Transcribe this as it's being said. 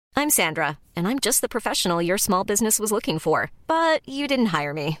I'm Sandra, and I'm just the professional your small business was looking for. But you didn't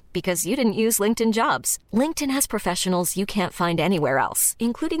hire me because you didn't use LinkedIn Jobs. LinkedIn has professionals you can't find anywhere else,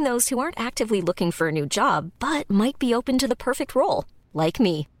 including those who aren't actively looking for a new job, but might be open to the perfect role, like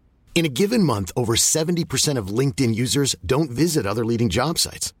me. In a given month, over 70% of LinkedIn users don't visit other leading job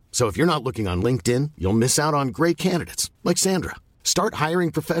sites. So if you're not looking on LinkedIn, you'll miss out on great candidates like Sandra. Start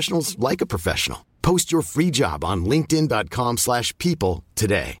hiring professionals like a professional. Post your free job on linkedin.com/people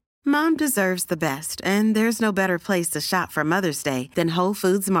today. Mom deserves the best, and there's no better place to shop for Mother's Day than Whole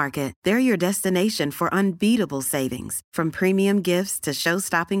Foods Market. They're your destination for unbeatable savings, from premium gifts to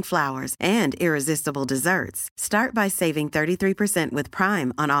show-stopping flowers and irresistible desserts. Start by saving 33% with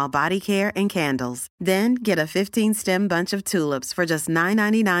Prime on all body care and candles. Then get a 15-stem bunch of tulips for just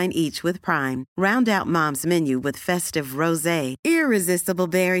 $9.99 each with Prime. Round out Mom's menu with festive rosé, irresistible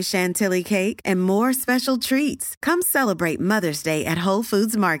berry chantilly cake, and more special treats. Come celebrate Mother's Day at Whole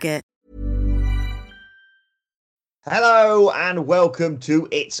Foods Market. Hello and welcome to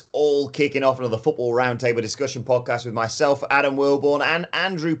It's All Kicking Off, another Football Roundtable discussion podcast with myself, Adam Wilborn, and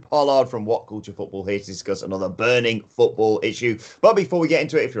Andrew Pollard from What Culture Football, here to discuss another burning football issue. But before we get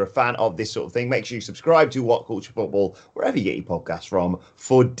into it, if you're a fan of this sort of thing, make sure you subscribe to What Culture Football, wherever you get your podcasts from,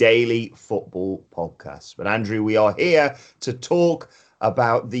 for daily football podcasts. But Andrew, we are here to talk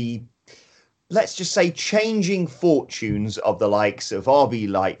about the, let's just say, changing fortunes of the likes of RB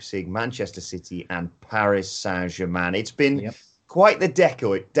Leipzig, Manchester City and Paris Saint-Germain. It's been quite the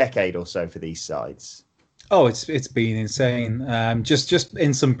decade or so for these sides. Oh, it's been insane. Just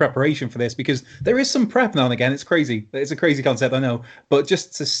in some preparation for this, because there is some prep now and again. It's crazy. It's a crazy concept, I know. But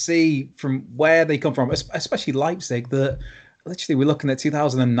just to see from where they come from, especially Leipzig, that literally we're looking at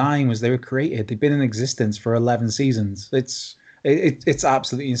 2009 was they were created. They've been in existence for 11 seasons. It's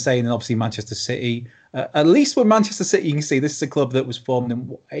absolutely insane. And obviously Manchester City, at least with Manchester City, you can see this is a club that was formed in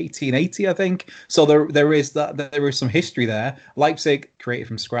 1880, I think. So there is some history there. Leipzig created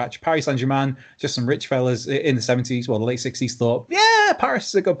from scratch. Paris Saint-Germain, just some rich fellas in the 70s, the late 60s, thought, yeah, Paris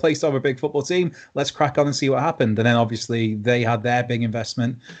is a good place to have a big football team. Let's crack on and see what happened. And then obviously they had their big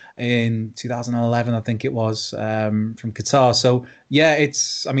investment in 2011, I think it was, from Qatar. So yeah,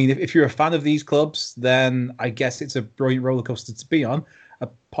 if you're a fan of these clubs, then I guess it's a brilliant roller coaster to be on.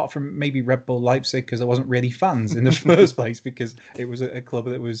 Apart from maybe Red Bull Leipzig, because there wasn't really fans in the first place, because it was a club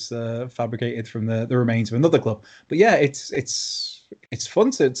that was fabricated from the remains of another club. But yeah, it's fun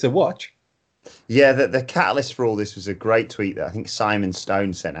to watch. Yeah, the catalyst for all this was a great tweet that I think Simon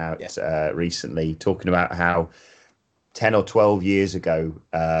Stone sent out recently, talking about how 10 or 12 years ago,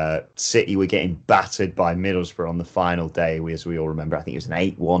 City were getting battered by Middlesbrough on the final day, as we all remember. I think it was an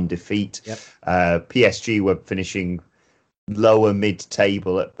 8-1 defeat. PSG were finishing lower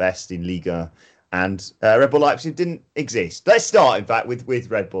mid-table at best in Liga, and Red Bull Leipzig didn't exist. Let's start, in fact, with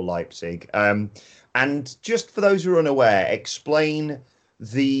Red Bull Leipzig. And just for those who are unaware, explain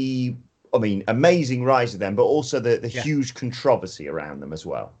the, amazing rise of them, but also the huge controversy around them as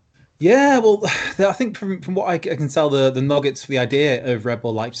well. Yeah, well, I think from what I can tell, the nuggets for the idea of Red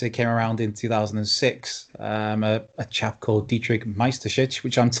Bull Leipzig came around in 2006. A chap called Dietrich Meisterschitz,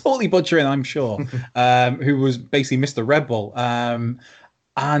 which I'm totally butchering, I'm sure, who was basically Mr. Red Bull.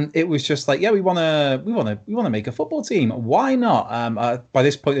 And it was just like, yeah, we want to make a football team. Why not? By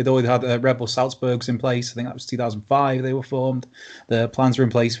this point, they'd already had Red Bull Salzburgs in place. I think that was 2005 they were formed. The plans were in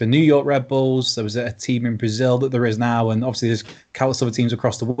place for New York Red Bulls. There was a team in Brazil that there is now. And obviously there's countless other teams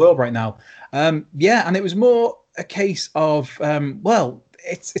across the world right now. And it was more a case of,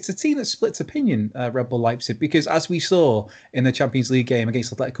 it's a team that splits opinion, Red Bull Leipzig, because as we saw in the Champions League game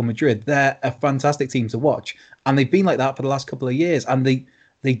against Atletico Madrid, they're a fantastic team to watch. And they've been like that for the last couple of years. And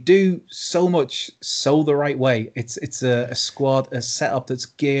they do so much so the right way. It's a squad, a setup that's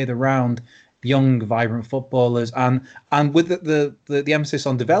geared around young, vibrant footballers, and with the emphasis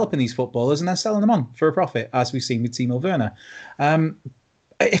on developing these footballers and then selling them on for a profit, as we've seen with Timo Werner.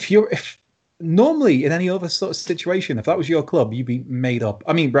 If normally in any other sort of situation, if that was your club, you'd be made up.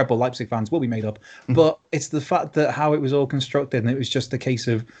 I mean, Red Bull Leipzig fans will be made up, but it's the fact that how it was all constructed, and it was just a case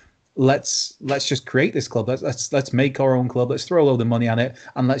of, let's just create this club. Let's make our own club. Let's throw a load of money at it,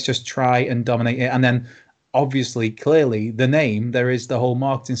 and let's just try and dominate it. And then, obviously, clearly, the name, there is the whole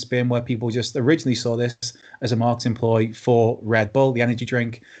marketing spin where people just originally saw this as a marketing ploy for Red Bull, the energy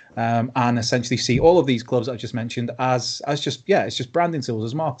drink, and essentially see all of these clubs that I've just mentioned as just it's just branding tools,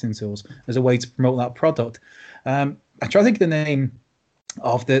 as marketing tools, as a way to promote that product. I try to think of the name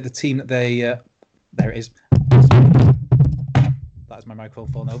of the team that they there it is. as my microphone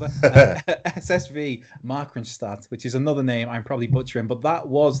falling over. SSV Markranstadt, which is another name I'm probably butchering, but that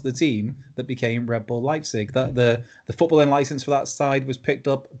was the team that became Red Bull Leipzig. That the footballing license for that side was picked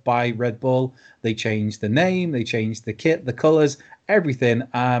up by Red Bull. They changed the name, they changed the kit, the colours, everything,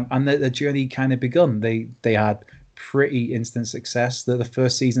 and the journey kind of begun. They had pretty instant success. The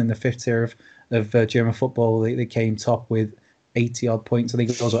first season in the fifth tier of German football, they came top with 80 odd points. I think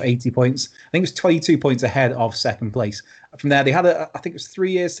it was 80 points. I think it was 22 points ahead of second place. From there, they had I think it was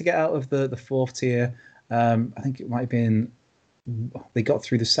 3 years to get out of the fourth tier. I think it might have been, they got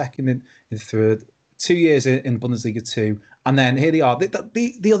through the second and third. 2 years in Bundesliga 2, and then here they are.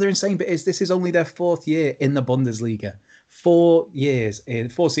 The other insane bit is this is only their fourth year in the Bundesliga. 4 years in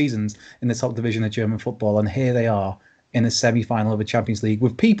 4 seasons in the top division of German football, and here they are in a semi-final of a Champions League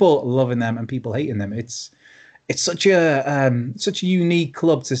with people loving them and people hating them. It's such a unique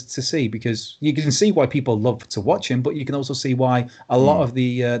club to see, because you can see why people love to watch him, but you can also see why a lot of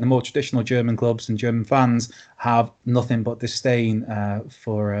the more traditional German clubs and German fans have nothing but disdain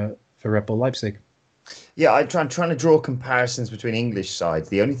for Red Bull Leipzig. Yeah, I'm trying to draw comparisons between English sides.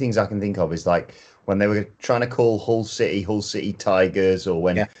 The only things I can think of is like when they were trying to call Hull City Tigers, or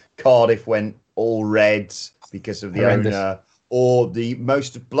when Cardiff went all Reds because of the owner, or the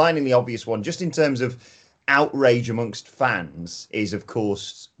most blindingly obvious one, just in terms of outrage amongst fans, is of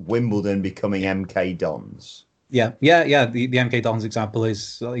course Wimbledon becoming MK Dons. Yeah. The MK Dons example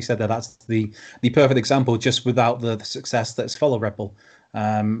is, like you said, that's the perfect example, just without the success that's followed Red Bull.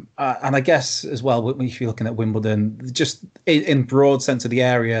 And I guess as well, if you're looking at Wimbledon, just in broad sense of the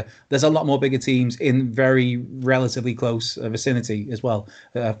area, there's a lot more bigger teams in very relatively close vicinity as well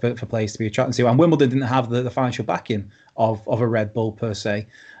for players to be attracted to. And Wimbledon didn't have the financial backing of a Red Bull per se.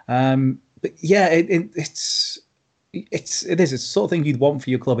 But yeah, it's the sort of thing you'd want for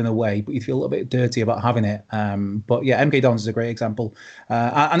your club in a way, but you feel a little bit dirty about having it. But yeah, MK Dons is a great example,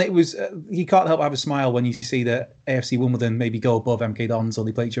 and it was you can't help but have a smile when you see that AFC Wimbledon maybe go above MK Dons, or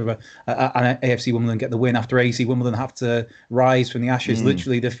they play each other, and AFC Wimbledon get the win after AC Wimbledon have to rise from the ashes,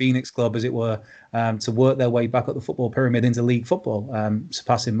 literally the Phoenix Club, as it were, to work their way back up the football pyramid into league football,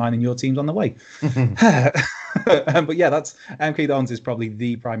 surpassing mine and your teams on the way. But yeah, that's MK Dons is probably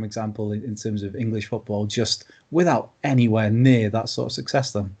the prime example in terms of English football, just without anywhere near that sort of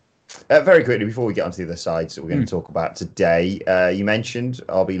success then. Very quickly, before we get onto the other sides that we're going to talk about today, you mentioned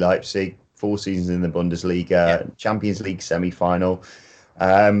RB Leipzig, 4 seasons in the Bundesliga, Champions League semi-final.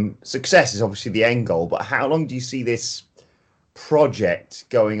 Success is obviously the end goal, but how long do you see this project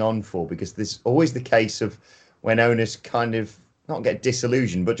going on for? Because there's always the case of when owners kind of not get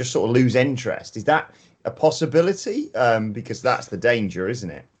disillusioned, but just sort of lose interest. Is that a possibility? Because that's the danger, isn't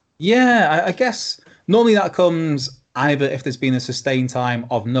it? Yeah, I guess normally that comes either if there's been a sustained time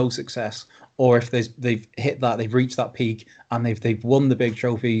of no success, or if they've reached that peak and they've won the big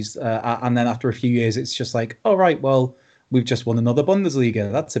trophies, and then after a few years it's just like, all right, well, we've just won another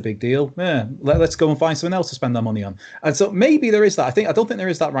Bundesliga. That's a big deal. Yeah, let's go and find something else to spend our money on. And so maybe there is that. I don't think there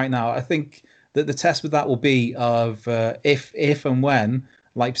is that right now. I think that the test with that will be of if and when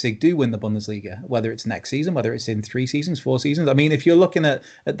Leipzig do win the Bundesliga, whether it's next season, whether it's in 3 seasons, 4 seasons. I mean, if you're looking at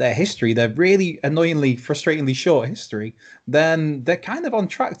their history, their really annoyingly, frustratingly short history, then they're kind of on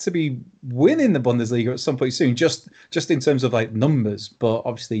track to be winning the Bundesliga at some point soon, just in terms of like numbers. But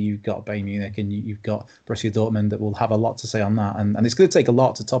obviously you've got Bayern Munich and you've got Borussia Dortmund that will have a lot to say on that. And it's going to take a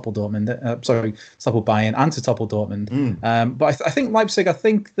lot to topple Dortmund, topple Bayern and to topple Dortmund. But I think Leipzig, I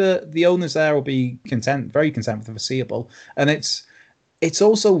think the owners there will be very content with the foreseeable. And it's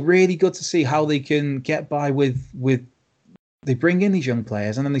also really good to see how they can get by with they bring in these young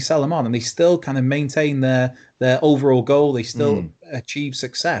players and then they sell them on, and they still kind of maintain their overall goal. They still achieve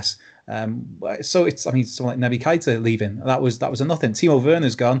success. So it's, I mean, someone like Naby Keita leaving, that was a nothing. Timo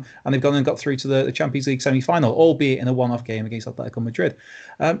Werner's gone, and they've gone and got through to the Champions League semi-final, albeit in a one-off game against Atletico Madrid.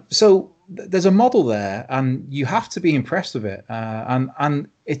 So there's a model there, and you have to be impressed with it. And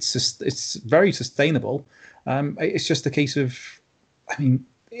it's very sustainable. It's just a case of, I mean,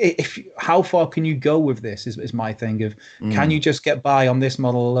 how far can you go with this is my thing of, can you just get by on this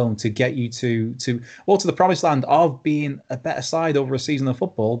model alone to get you to the promised land of being a better side over a season of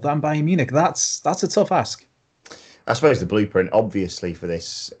football than Bayern Munich? That's a tough ask. I suppose the blueprint, obviously, for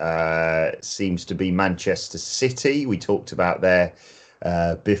this seems to be Manchester City. We talked about their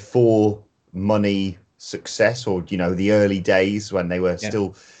before money success, or, you know, the early days when they were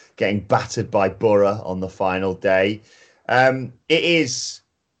still getting battered by Borough on the final day. It is,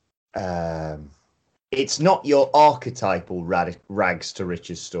 it's not your archetypal rags to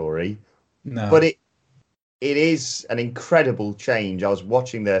riches story, no. but it is an incredible change. I was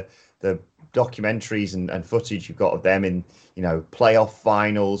watching the documentaries and footage you've got of them in, playoff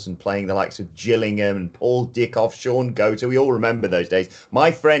finals and playing the likes of Gillingham and Paul Dickoff, Sean Goater. We all remember those days.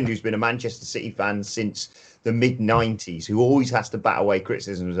 My friend, who's been a Manchester City fan since the mid-90s, who always has to bat away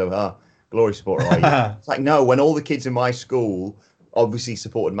criticisms of, glory supporter, are you? It's like, no, when all the kids in my school obviously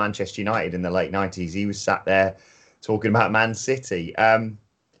supported Manchester United in the late 90s, he was sat there talking about Man City.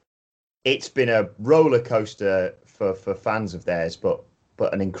 It's been a roller coaster for fans of theirs, but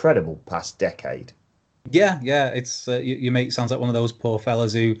an incredible past decade. Yeah. It's your mate sounds like one of those poor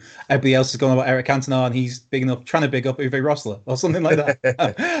fellas who everybody else is going about Eric Cantona, and he's trying to big up Uwe Rosler or something like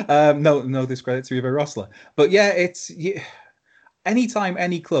that. No discredit to Uwe Rosler, but yeah, anytime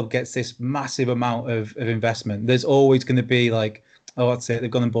any club gets this massive amount of investment, there's always going to be like, oh, that's it, they've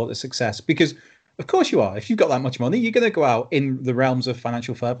gone and bought the success. Because of course you are. If you've got that much money, you're going to go out in the realms of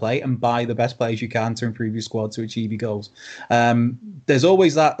financial fair play and buy the best players you can to improve your squad to achieve your goals. There's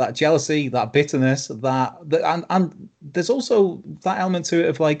always that jealousy, that bitterness, and there's also that element to it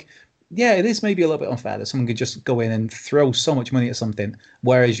of like, yeah, it is maybe a little bit unfair that someone could just go in and throw so much money at something,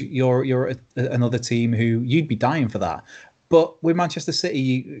 whereas you're another team who you'd be dying for that. But with Manchester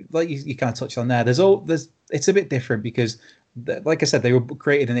City, like you kind of touched on there, it's a bit different because, like I said, they were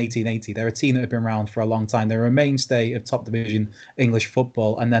created in 1880. They're a team that have been around for a long time. They're a mainstay of top division English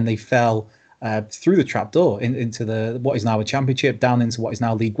football, and then they fell through the trapdoor into what is now a Championship, down into what is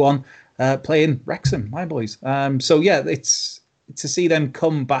now League One, playing Wrexham, my boys. So yeah, it's to see them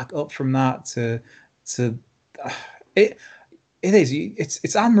come back up from that it's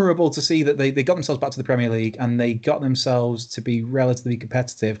admirable to see that they got themselves back to the Premier League and they got themselves to be relatively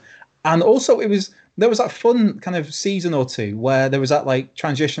competitive. And also there was that fun kind of season or two where there was that like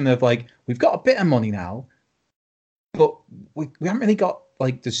transition of like, we've got a bit of money now, but we haven't really got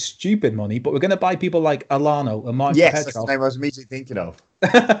like the stupid money, but we're going to buy people like Alano and Martin Yes, Petrov. that's the name I was immediately thinking of.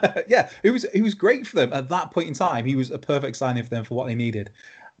 Yeah, he was great for them at that point in time. He was a perfect signing for them for what they needed.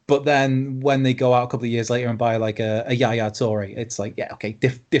 But then when they go out a couple of years later and buy like a Yaya Toure, it's like, yeah, okay,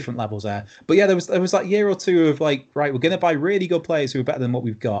 different levels there. But yeah, there was that year or two of like, right, we're going to buy really good players who are better than what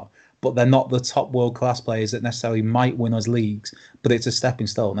we've got, but they're not the top world-class players that necessarily might win us leagues, but it's a stepping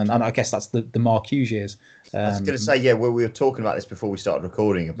stone. And I guess that's the Mark Hughes years. I was going to say, yeah, well, we were talking about this before we started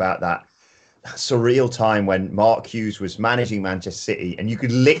recording about that surreal time when Mark Hughes was managing Manchester City, and you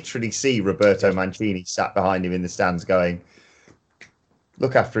could literally see Roberto Mancini sat behind him in the stands going,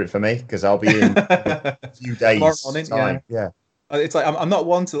 look after it for me, because I'll be in a few days' time. Yeah. It's like, I'm not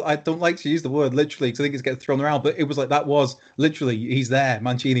one to, I don't like to use the word literally because I think it's getting thrown around, but it was like, that was literally, he's there,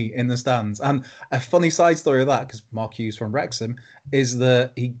 Mancini in the stands. And a funny side story of that, because Mark Hughes from Wrexham, is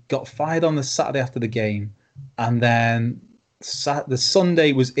that he got fired on the Saturday after the game, and then the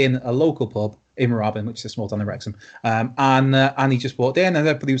Sunday was in a local pub in Moorabbin, which is a small town in Wrexham, and he just walked in, and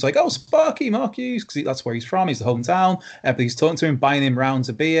everybody was like, "Oh, Sparky, Mark Hughes," because that's where he's from. He's the hometown. Everybody's talking to him, buying him rounds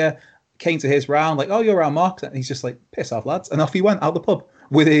of beer. Came to his round, like, "Oh, you're around, Mark," and he's just like, "Piss off, lads," and off he went out the pub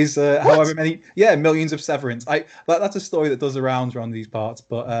with his however many, millions of severance. That's a story that does the rounds around these parts,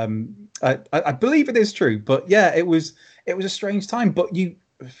 but I believe it is true. But yeah, it was a strange time, but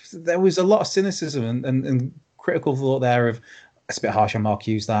there was a lot of cynicism and critical thought there of, it's a bit harsh on Mark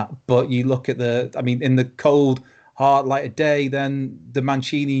Hughes that, but you look at in the cold, hard light of day, then the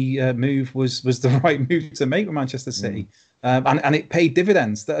Mancini move was the right move to make with Manchester City, and it paid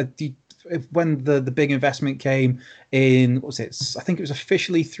dividends. When the big investment came in, what was it? I think it was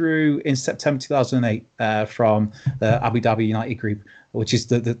officially through in September 2008 from the Abu Dhabi United Group, which is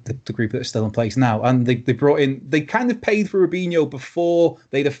the group that's still in place now. And they brought in, they kind of paid for Robinho before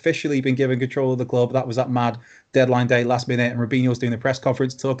they'd officially been given control of the club. That was that mad deadline day, last minute, and Robinho was doing a press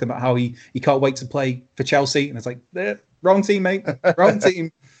conference talking about how he can't wait to play for Chelsea. And it's like, wrong team, mate, wrong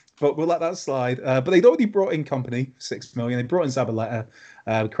team. But we'll let that slide. But they'd already brought in company, 6 million. They brought in Zabaleta,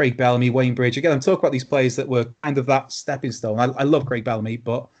 Craig Bellamy, Wayne Bridge. Again, I'm talking about these players that were kind of that stepping stone. I love Craig Bellamy,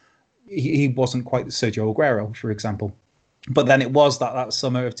 but he wasn't quite the Sergio Aguero, for example. But then it was that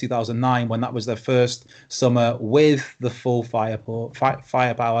summer of 2009 when that was their first summer with the full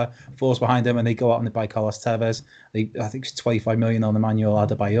firepower force behind them, and they go out and they buy Carlos Tevez. I think it's 25 million on Emmanuel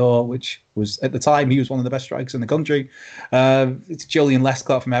Adebayor, which was at the time he was one of the best strikers in the country. It's Julian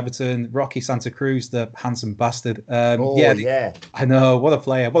Lescott from Everton, Rocky Santa Cruz, the handsome bastard. I know, what a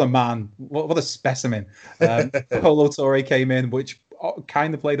player, what a man, what a specimen. Polo Torre came in, which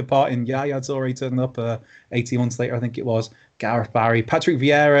kind of played a part in Yaya Toure turning up 18 months later, I think it was. Gareth Barry, Patrick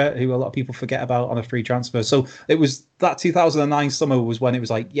Vieira, who a lot of people forget about on a free transfer. So it was that 2009 summer was when it was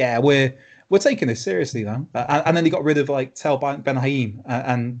like, yeah, we're we're taking this seriously now. And then they got rid of like Tel Ben Haim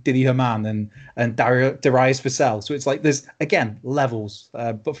and Didi Hamann and Darius Vassell. So it's like there's, again, levels.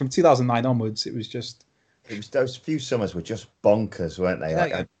 But from 2009 onwards, it was those few summers were just bonkers, weren't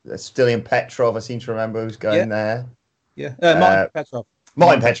they? Stilian Petrov, I seem to remember, who's going there. Yeah, Martin Petrov.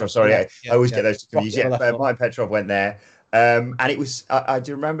 Martin Petrov, sorry. I always get those confused. Martin Petrov went there. And it was, I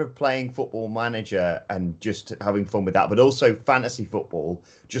do remember playing Football Manager and just having fun with that, but also fantasy football,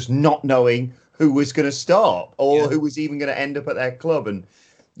 just not knowing who was going to start or who was even going to end up at their club. And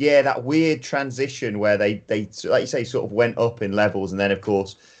that weird transition where they like you say, sort of went up in levels. And then, of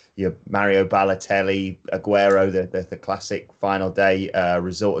course, Mario Balotelli, Aguero, the classic final day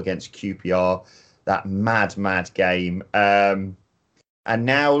result against QPR, that mad game. And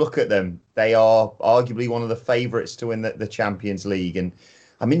now look at them. They are arguably one of the favourites to win the Champions League. And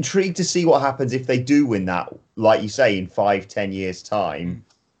I'm intrigued to see what happens if they do win that, like you say, in 5-10 years' time,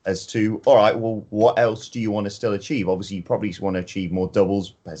 as to, all right, well, what else do you want to still achieve? Obviously, you probably want to achieve more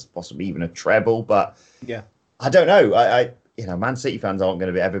doubles, possibly even a treble. But I don't know. I Man City fans aren't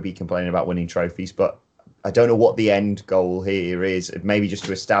going to ever be complaining about winning trophies. But I don't know what the end goal here is. Maybe just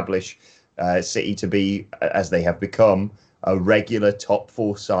to establish City to be, as they have become, a regular top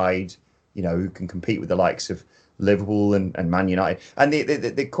four side, who can compete with the likes of Liverpool and Man United. And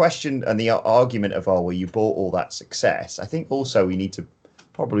the question and the argument of, you bought all that success. I think also we need to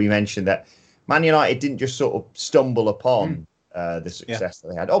probably mention that Man United didn't just sort of stumble upon the success that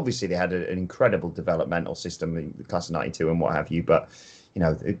they had. Obviously, they had an incredible developmental system in the class of 92 and what have you. But,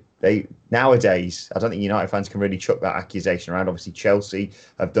 they nowadays, I don't think United fans can really chuck that accusation around. Obviously, Chelsea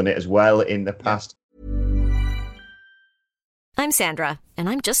have done it as well in the past. I'm Sandra, and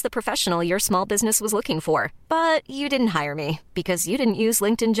I'm just the professional your small business was looking for. But you didn't hire me because you didn't use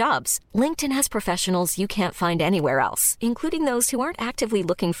LinkedIn Jobs. LinkedIn has professionals you can't find anywhere else, including those who aren't actively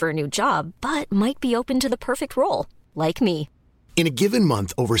looking for a new job, but might be open to the perfect role, like me. In a given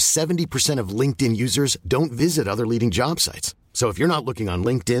month, over 70% of LinkedIn users don't visit other leading job sites. So if you're not looking on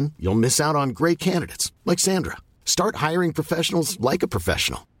LinkedIn, you'll miss out on great candidates like Sandra. Start hiring professionals like a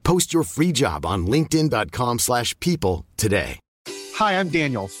professional. Post your free job on linkedin.com/people today. Hi, I'm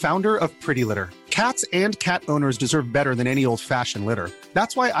Daniel, founder of Pretty Litter. Cats and cat owners deserve better than any old-fashioned litter.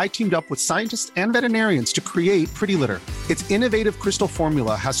 That's why I teamed up with scientists and veterinarians to create Pretty Litter. Its innovative crystal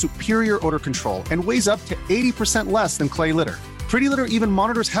formula has superior odor control and weighs up to 80% less than clay litter. Pretty Litter even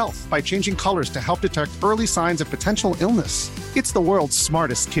monitors health by changing colors to help detect early signs of potential illness. It's the world's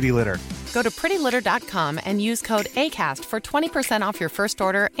smartest kitty litter. Go to prettylitter.com and use code ACAST for 20% off your first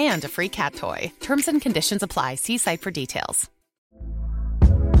order and a free cat toy. Terms and conditions apply. See site for details.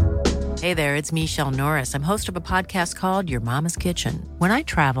 Hey there, it's Michelle Norris. I'm host of a podcast called Your Mama's Kitchen. When I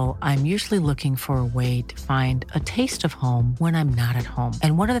travel, I'm usually looking for a way to find a taste of home when I'm not at home.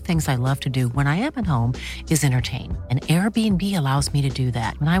 And one of the things I love to do when I am at home is entertain. And Airbnb allows me to do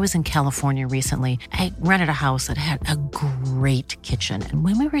that. When I was in California recently, I rented a house that had a great kitchen. And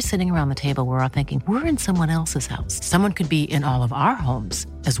when we were sitting around the table, we were all thinking, we're in someone else's house. Someone could be in all of our homes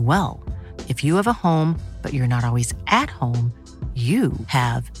as well. If you have a home, but you're not always at home, you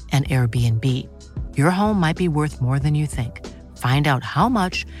have an Airbnb. Your home might be worth more than you think. Find out how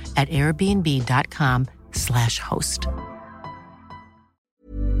much at airbnb.com/host.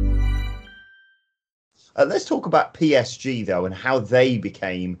 Let's talk about PSG, though, and how they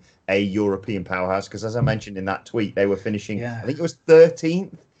became a European powerhouse. Because as I mentioned in that tweet, they were finishing, I think it was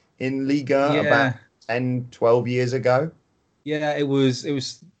 13th in Liga about 10, 12 years ago. Yeah, it was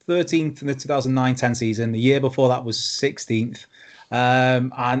 13th in the 2009-10 season. The year before that was 16th.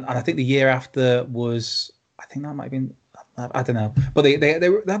 And I think the year after was, I think that might have been, I don't know. But they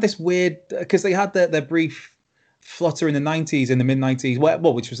had this weird, because they had their brief flutter in the 90s, in the mid-90s,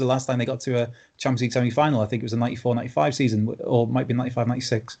 which was the last time they got to a Champions League semi-final. I think it was the 94-95 season, or might be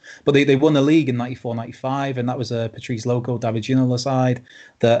 95-96. But they won the league in 94-95, and that was a Patrice Loco, David Ginola side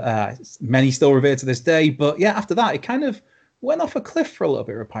that many still revere to this day. But yeah, after that, it kind of went off a cliff for a little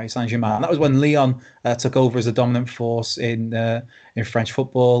bit with Paris Saint-Germain. That was when Lyon took over as a dominant force in French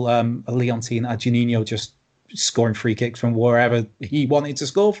football. A Lyon team had Juninho just scoring free kicks from wherever he wanted to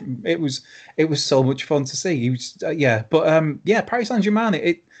score from. It was so much fun to see. He was, Paris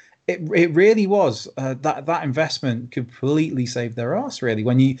Saint-Germain. It really was that investment completely saved their arse, really.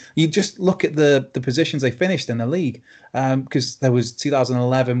 When you just look at the positions they finished in the league, because there was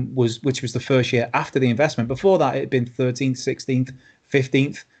 2011 which was the first year after the investment. Before that, it had been 13th, 16th,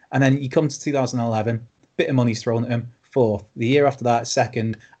 15th, and then you come to 2011, bit of money's thrown at them, 4th. The year after that,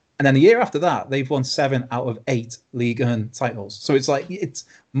 2nd, and then the year after that, they've won 7 out of 8 Ligue 1 titles. So it's like it's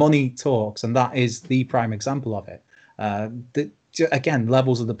money talks, and that is the prime example of it. again,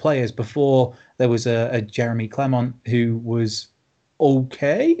 levels of the players. Before there was a Jeremy Clement who was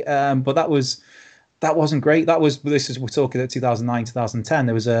okay, but that wasn't great. We're talking at 2009, 2010.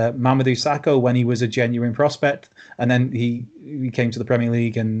 There was a Mamadou Sakho when he was a genuine prospect, and then he came to the Premier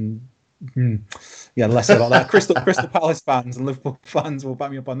League and less about that. Crystal Palace fans and Liverpool fans will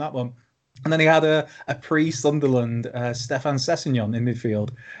back me up on that one. And then he had a pre-Sunderland Stefan Sessegnon in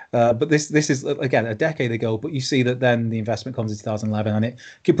midfield. But this is, again, a decade ago. But you see that then the investment comes in 2011 and it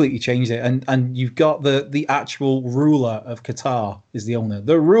completely changed it. And you've got the actual ruler of Qatar is the owner.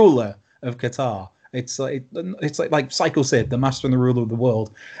 The ruler of Qatar. It's like Psycho Sid, the master and the ruler of the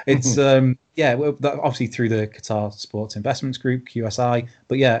world. It's obviously through the Qatar Sports Investments Group, QSI.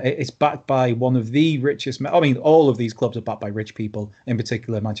 But yeah, it's backed by one of the richest. I mean, all of these clubs are backed by rich people, in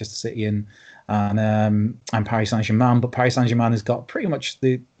particular Manchester City and Paris Saint-Germain. But Paris Saint-Germain has got pretty much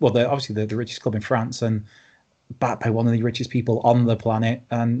they're obviously the richest club in France and backed by one of the richest people on the planet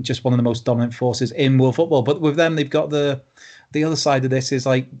and just one of the most dominant forces in world football. But with them, they've got the other side of this is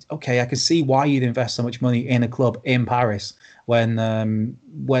like, okay, I can see why you'd invest so much money in a club in Paris when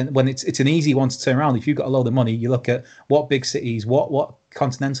it's an easy one to turn around. If you've got a load of money, you look at what big cities, what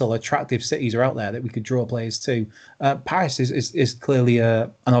continental attractive cities are out there that we could draw players to. Paris is clearly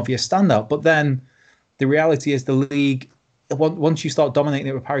an obvious standout. But then the reality is the league, once you start dominating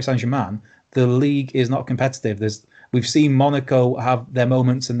it with Paris Saint-Germain, the league is not competitive. We've seen Monaco have their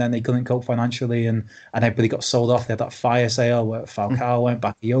moments and then they couldn't cope financially and everybody got sold off. They had that fire sale where Falcao went,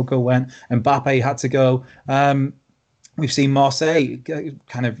 Bakayoko went, and Mbappe had to go. We've seen Marseille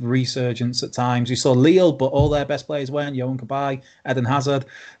kind of resurgence at times. We saw Lille, but all their best players went. Yohan Cabaye, Eden Hazard.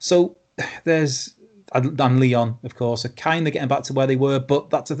 So and Lyon, of course, are kind of getting back to where they were. But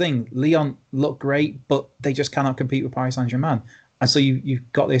that's the thing. Lyon look great, but they just cannot compete with Paris Saint-Germain. And so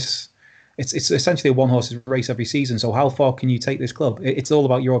you've got this... It's essentially a one-horse race every season. So how far can you take this club? It's all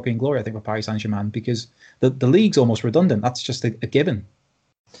about European glory, I think, with Paris Saint-Germain, because the league's almost redundant. That's just a given.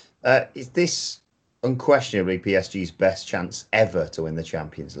 Is this unquestionably PSG's best chance ever to win the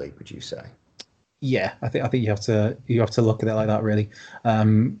Champions League, would you say? Yeah, I think you have to look at it like that, really.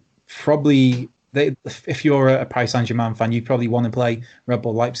 Probably... if you're a Paris Saint-Germain fan, you probably want to play Red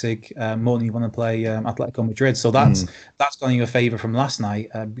Bull Leipzig more than you want to play Atletico Madrid. So that's gone in your favour from last night.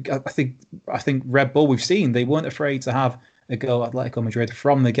 I think Red Bull, we've seen, they weren't afraid to have a go at Atletico Madrid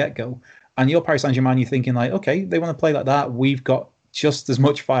from the get-go. And you're Paris Saint-Germain, you're thinking like, okay, they want to play like that. We've got just as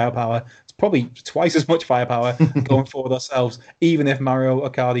much firepower. It's probably twice as much firepower going forward ourselves, even if Mario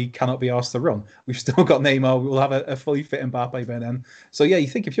Icardi cannot be asked to run. We've still got Neymar. We'll have a fully fit Mbappe by then. So yeah, you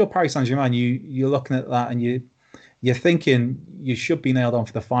think if you're Paris Saint-Germain, you're looking at that and you're thinking you should be nailed on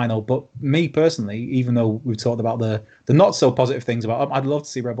for the final. But me personally, even though we've talked about the not so positive things about them, I'd love to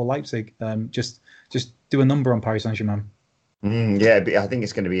see Red Bull Leipzig just do a number on Paris Saint-Germain. Yeah, but I think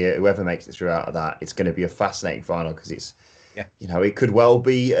it's going to be whoever makes it through out of that. It's going to be a fascinating final because it's. Yeah, it could well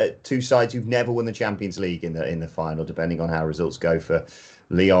be two sides who've never won the Champions League in the final, depending on how results go for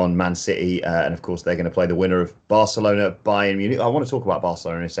Lyon, Man City, and of course they're going to play the winner of Barcelona, Bayern Munich. I want to talk about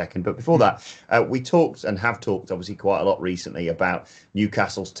Barcelona in a second, but before that, we talked and have talked obviously quite a lot recently about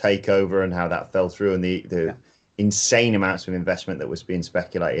Newcastle's takeover and how that fell through and the insane amounts of investment that was being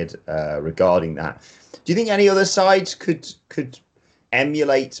speculated regarding that. Do you think any other sides could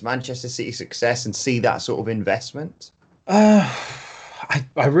emulate Manchester City's success and see that sort of investment?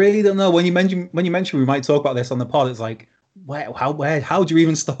 I really don't know. When you mention we might talk about this on the pod, it's like how do you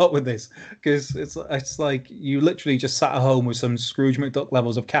even start with this? Because it's like you literally just sat at home with some Scrooge McDuck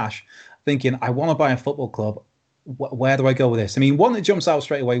levels of cash, thinking I want to buy a football club. Where do I go with this? I mean, one that jumps out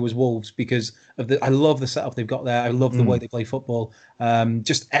straight away was Wolves because of I love the setup they've got there. I love the way they play football.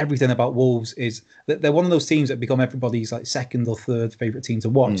 Just everything about Wolves is that they're one of those teams that become everybody's like second or third favourite team to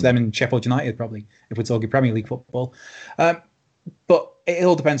watch. Them and Sheffield United probably, if we're talking Premier League football. But it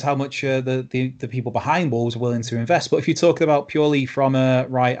all depends how much the people behind Wolves are willing to invest. But if you're talking about purely from I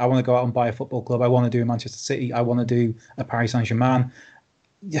want to go out and buy a football club. I want to do a Manchester City. I want to do a Paris Saint-Germain.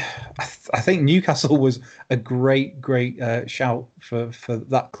 Yeah, I think Newcastle was a great shout for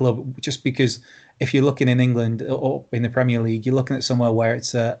that club, just because if you're looking in England or in the Premier League, you're looking at somewhere where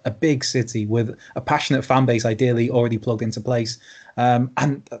it's a big city with a passionate fan base, ideally already plugged into place. And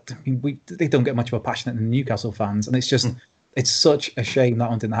I mean, they don't get much more passionate than Newcastle fans, and it's just it's such a shame that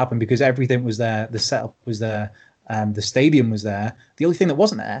one didn't happen because everything was there, the setup was there. The stadium was there. The only thing that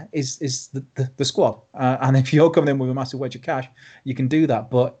wasn't there is the squad. And if you're coming in with a massive wedge of cash, you can do that.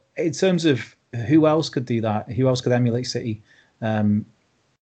 But in terms of who else could do that, who else could emulate City,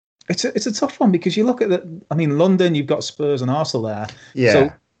 it's a tough one because you look at London, you've got Spurs and Arsenal there. Yeah. So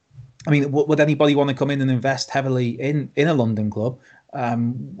I mean, would anybody want to come in and invest heavily in a London club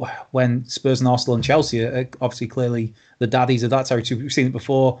when Spurs and Arsenal and Chelsea are obviously clearly the daddies of that territory? We've seen it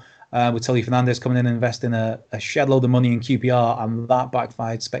before with Tony Fernandez coming in and investing a shed load of money in QPR, and that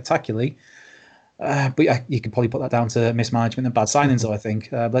backfired spectacularly. But you could probably put that down to mismanagement and bad signings, though, I think.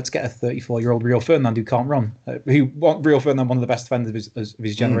 Let's get a 34-year-old Rio Ferdinand who can't run. Rio Ferdinand, one of the best defenders of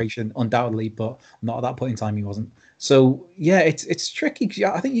his generation, undoubtedly, but not at that point in time he wasn't. So, yeah, it's tricky.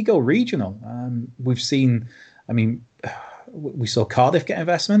 I think you go regional. We've seen, I mean, we saw Cardiff get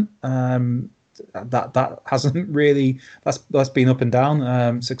investment. That hasn't really, that's been up and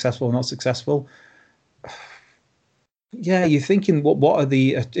down, successful or not successful. Yeah, you're thinking what are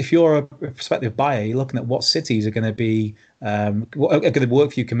the, if you're a prospective buyer, you're looking at what cities are going to be are going to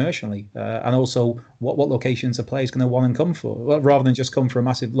work for you commercially, and also what locations a player's going to want and come for, rather than just come for a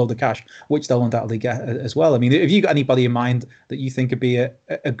massive load of cash, which they'll undoubtedly get as well. I mean, have you got anybody in mind that you think would be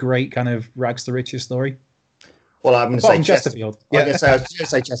a great kind of rags to riches story? Well, I'm going to say Chesterfield. I was going to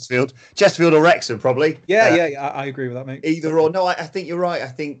say Chesterfield. Chesterfield or Wrexham, probably. Yeah, I agree with that, mate. Either or. No, I think you're right. I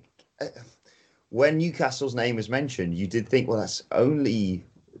think when Newcastle's name was mentioned, you did think, well, that's only,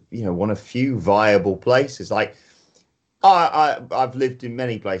 one of few viable places. Like, I've lived in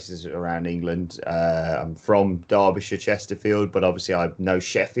many places around England. I'm from Derbyshire, Chesterfield, but obviously I know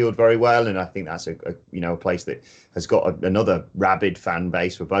Sheffield very well, and I think that's a place that has got another rabid fan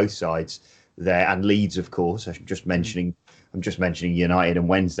base for both sides there, and Leeds, of course. I'm just mentioning United and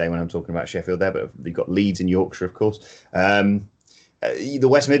Wednesday when I'm talking about Sheffield there, but you've got Leeds and Yorkshire, of course. The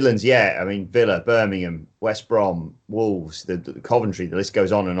West Midlands, yeah. I mean, Villa, Birmingham, West Brom, Wolves, the Coventry. The list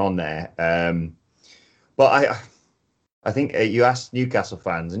goes on and on there. But I think you asked Newcastle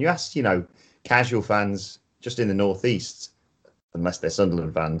fans, and you asked casual fans just in the northeast, unless they're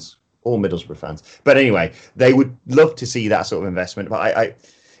Sunderland fans or Middlesbrough fans. But anyway, they would love to see that sort of investment. But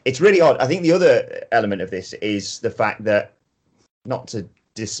it's really odd. I think the other element of this is the fact that, not to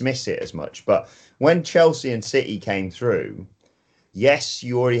dismiss it as much, but when Chelsea and City came through, yes,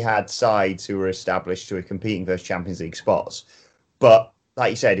 you already had sides who were established who were competing for those Champions League spots. But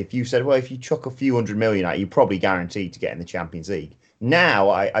like you said, if you chuck a few $100 million at it, you're probably guaranteed to get in the Champions League. Now,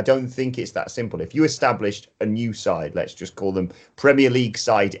 I don't think it's that simple. If you established a new side, let's just call them Premier League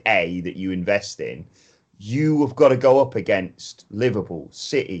side A that you invest in, you have got to go up against Liverpool,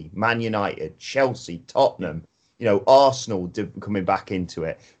 City, Man United, Chelsea, Tottenham, Arsenal coming back into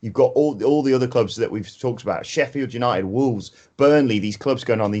it. You've got all the other clubs that we've talked about: Sheffield United, Wolves, Burnley. These clubs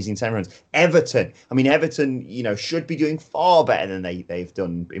going on these insane runs. Everton. I mean, Everton, should be doing far better than they've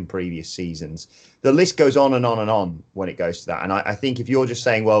done in previous seasons. The list goes on and on and on when it goes to that. And I think if you're just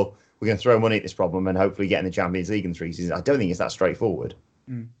saying, well, we're going to throw money at this problem and hopefully get in the Champions League in 3 seasons, I don't think it's that straightforward.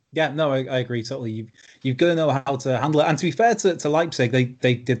 Yeah, no, I agree totally. You've got to know how to handle it. And to be fair to Leipzig,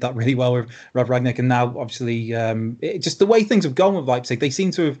 they did that really well with Ralf Rangnick. And now, obviously, just the way things have gone with Leipzig, they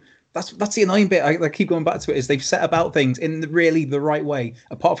seem to have. That's the annoying bit. I keep going back to it. Is they've set about things in the right way.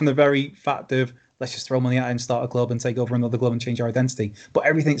 Apart from the very fact of let's just throw money at it and start a club and take over another club and change our identity. But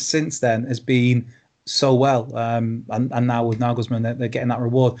everything since then has been so well, and now with Nagelsmann, they're getting that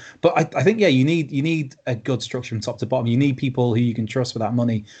reward. But I think you need a good structure from top to bottom. You need people who you can trust with that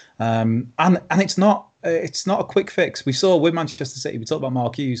money, and it's not a quick fix. We saw with Manchester City. We talked about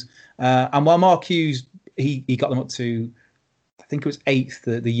Mark Hughes, and while Mark Hughes he got them up to, I think it was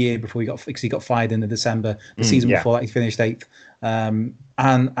 8th the year before he got fired in the December the season before that he finished 8th, and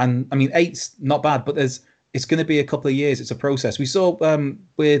I mean 8th's not bad, but it's going to be a couple of years. It's a process. We saw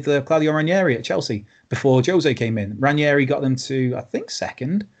with Claudio Ranieri at Chelsea before Jose came in. Ranieri got them to, I think,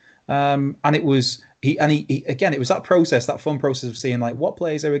 2nd. And it was he again, it was that process, that fun process of seeing like what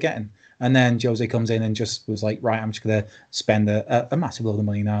players they were getting. And then Jose comes in and just was like, right, I'm just going to spend a massive load of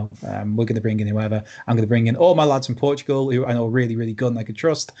money now. We're going to bring in whoever. I'm going to bring in all my lads from Portugal who I know are really, really good and I can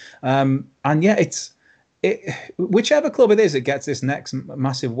trust. And yeah, whichever club it is that gets this next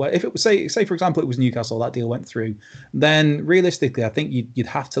massive way. If it was say for example it was Newcastle, that deal went through, then realistically I think you'd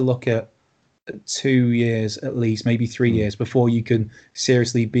have to look at 2 years at least, maybe 3 years before you can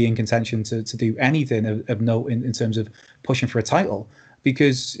seriously be in contention to do anything of note in terms of pushing for a title,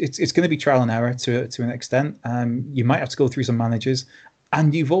 because it's going to be trial and error to an extent. You might have to go through some managers.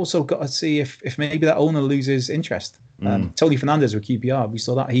 And you've also got to see if maybe that owner loses interest. Tony Fernandez with QPR, we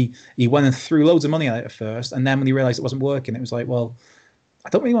saw that he went and threw loads of money at it at first, and then when he realised it wasn't working, it was like, well, I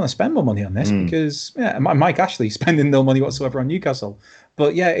don't really want to spend more money on this because Mike Ashley spending no money whatsoever on Newcastle.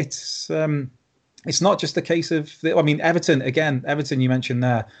 But yeah, it's not just a case of Everton you mentioned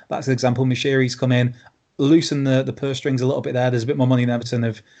there. That's an example. Mashiri's come in, loosen the purse strings a little bit there. There's a bit more money than Everton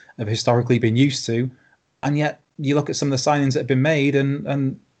have historically been used to, and yet you look at some of the signings that have been made,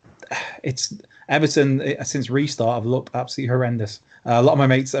 and it's Everton since restart have looked absolutely horrendous. A lot of my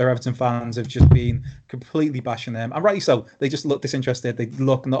mates that are Everton fans have just been completely bashing them, and rightly so. They just look disinterested. They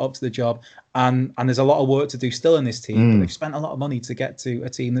look not up to the job, and there's a lot of work to do still in this team. But they've spent a lot of money to get to a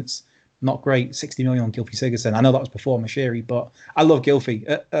team that's not great. 60 million on Gylfi Sigurdsson. I know that was before Moshiri, but I love Gylfi.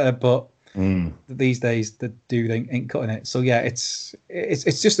 But these days the dude ain't cutting it. So yeah, it's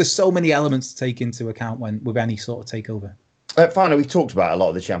just there's so many elements to take into account with any sort of takeover. Finally, we've talked about a lot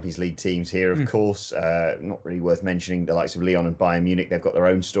of the Champions League teams here, of course. Not really worth mentioning the likes of Lyon and Bayern Munich. They've got their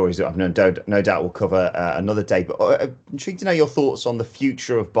own stories that I've no doubt we'll cover another day. But I'm intrigued to know your thoughts on the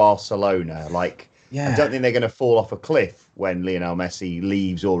future of Barcelona. I don't think they're going to fall off a cliff when Lionel Messi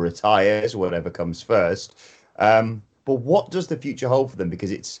leaves or retires or whatever comes first. But what does the future hold for them?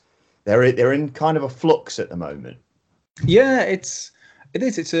 Because they're in kind of a flux at the moment. Yeah, it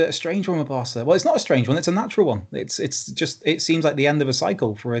is. It's a strange one with Barca. Well, it's not a strange one. It's a natural one. It seems like the end of a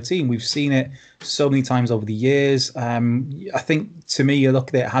cycle for a team. We've seen it so many times over the years. I think, to me, you look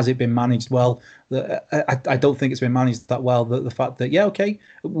at it, has it been managed well? I don't think it's been managed that well. The fact that,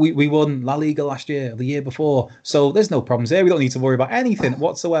 we won La Liga last year, the year before. So there's no problems there. We don't need to worry about anything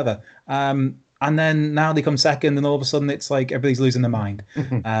whatsoever. And then now they come second, and all of a sudden it's like everybody's losing their mind.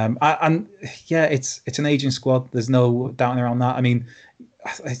 It's an aging squad. There's no doubting around that. I mean,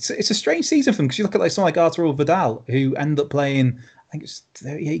 it's a strange season for them because you look at someone like Arturo Vidal, who ended up playing, I think it's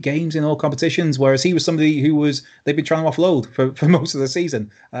 38 games in all competitions, whereas he was somebody they've been trying to offload for most of the season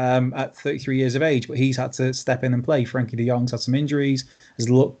at 33 years of age, but he's had to step in and play. Frankie de Jong's had some injuries, has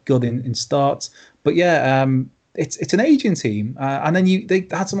looked good in starts, but it's an aging team, and then they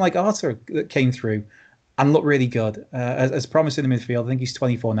had someone like Arthur that came through and looked really good, as promising in the midfield. I think he's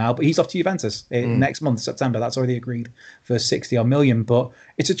 24 now, but he's off to Juventus next month, September. That's already agreed for 60-odd million. But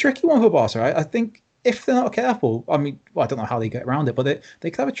it's a tricky one for Barca. I think if they're not careful, I don't know how they get around it, but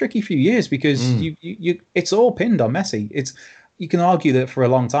they could have a tricky few years because it's all pinned on Messi. You can argue that for a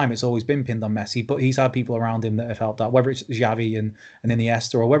long time it's always been pinned on Messi, but he's had people around him that have helped out, whether it's Xavi and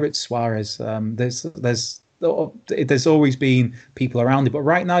Iniesta or whether it's Suarez. There's always been people around it, but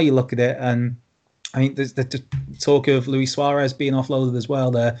right now you look at it and there's the talk of Luis Suarez being offloaded as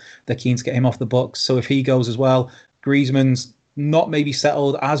well. They're keen to get him off the books. So if he goes as well, Griezmann's not maybe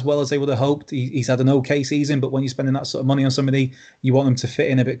settled as well as they would have hoped. He's had an okay season, but when you're spending that sort of money on somebody, you want them to fit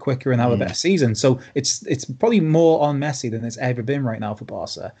in a bit quicker and have a better season. So it's probably more on Messi than it's ever been right now for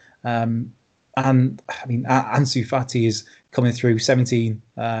Barca. And Ansu Fati is coming through, 17,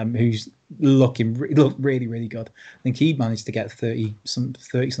 who's looked really, really good. I think he managed to get 30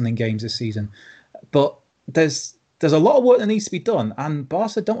 something games this season. But there's a lot of work that needs to be done, and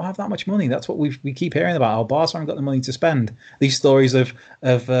Barca don't have that much money. That's what we keep hearing about. How Barca haven't got the money to spend. These stories of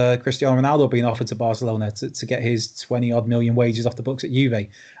Cristiano Ronaldo being offered to Barcelona to get his 20-odd million wages off the books at Juve. And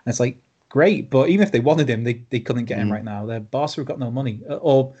it's like, great, but even if they wanted him, they couldn't get him right now. Barca have got no money,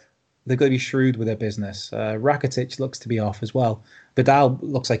 or they've got to be shrewd with their business. Rakitic looks to be off as well. Vidal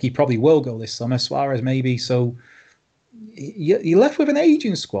looks like he probably will go this summer. Suarez maybe. So you're left with an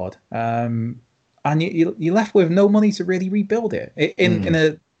aging squad. And you're left with no money to really rebuild it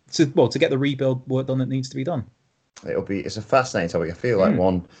to get the rebuild work done that needs to be done. It's a fascinating topic. I feel like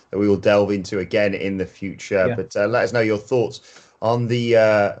one that we will delve into again in the future. Yeah. But let us know your thoughts on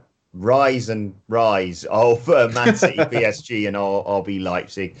the rise of Man City, PSG, and RB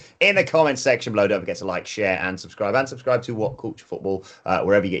Leipzig in the comments section below. Don't forget to like, share, and subscribe. And subscribe to What Culture Football,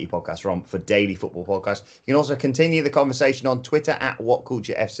 wherever you get your podcasts from, for daily football podcasts. You can also continue the conversation on Twitter at What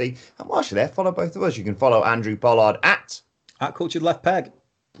Culture FC. And whilst you're there, follow both of us. You can follow Andrew Pollard at Cultured Left Peg.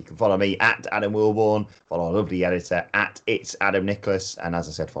 You can follow me at Adam Wilborn, follow our lovely editor at It's Adam Nicholas, and as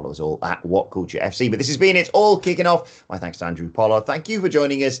I said, follow us all at What Culture FC. But this has been It's All Kicking Off. My thanks to Andrew Pollard. Thank you for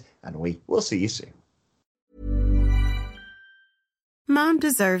joining us, and we will see you soon. Mom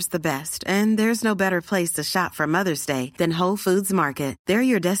deserves the best, and there's no better place to shop for Mother's Day than Whole Foods Market. They're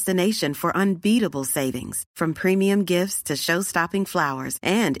your destination for unbeatable savings, from premium gifts to show-stopping flowers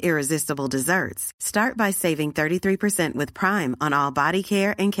and irresistible desserts. Start by saving 33% with Prime on all body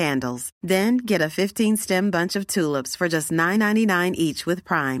care and candles. Then get a 15-stem bunch of tulips for just $9.99 each with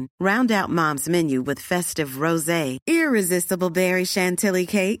Prime. Round out Mom's menu with festive rosé, irresistible berry chantilly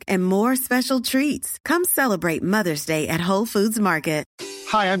cake, and more special treats. Come celebrate Mother's Day at Whole Foods Market.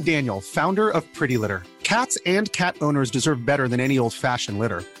 Hi, I'm Daniel, founder of Pretty Litter. Cats and cat owners deserve better than any old-fashioned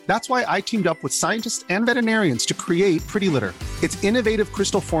litter. That's why I teamed up with scientists and veterinarians to create Pretty Litter. Its innovative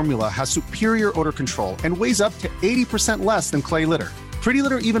crystal formula has superior odor control and weighs up to 80% less than clay litter. Pretty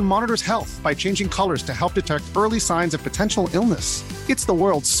Litter even monitors health by changing colors to help detect early signs of potential illness. It's the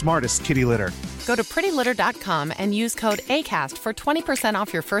world's smartest kitty litter. Go to prettylitter.com and use code ACAST for 20%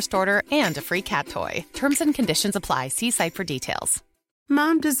 off your first order and a free cat toy. Terms and conditions apply. See site for details.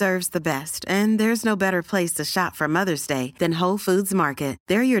 Mom deserves the best, and there's no better place to shop for Mother's Day than Whole Foods Market.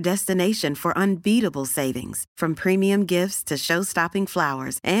 They're your destination for unbeatable savings, from premium gifts to show-stopping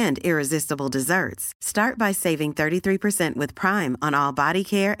flowers and irresistible desserts. Start by saving 33% with Prime on all body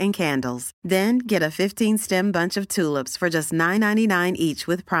care and candles. Then get a 15-stem bunch of tulips for just $9.99 each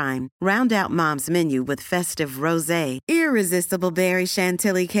with Prime. Round out Mom's menu with festive rosé, irresistible berry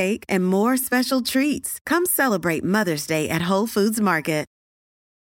chantilly cake, and more special treats. Come celebrate Mother's Day at Whole Foods Market.